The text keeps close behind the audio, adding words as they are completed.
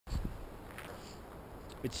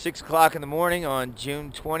It's 6 o'clock in the morning on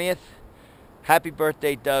June 20th. Happy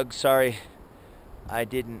birthday, Doug. Sorry I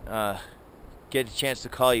didn't get a chance to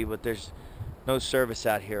call you, but there's no service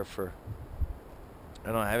out here for,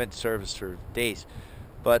 I haven't serviced for days.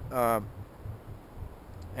 But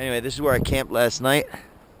anyway, this is where I camped last night.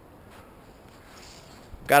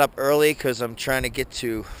 Got up early because I'm trying to get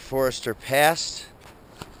to Forester Pass.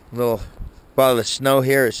 While the snow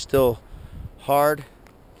here is still hard.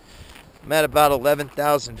 I'm at about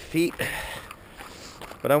 11,000 feet,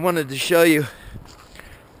 but I wanted to show you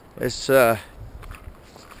this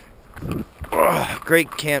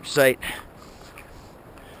great campsite.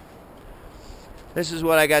 This is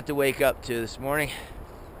what I got to wake up to this morning.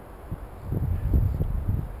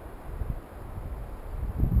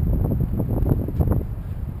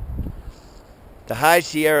 The High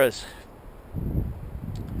Sierras.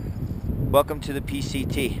 Welcome to the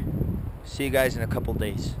PCT. See you guys in a couple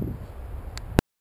days.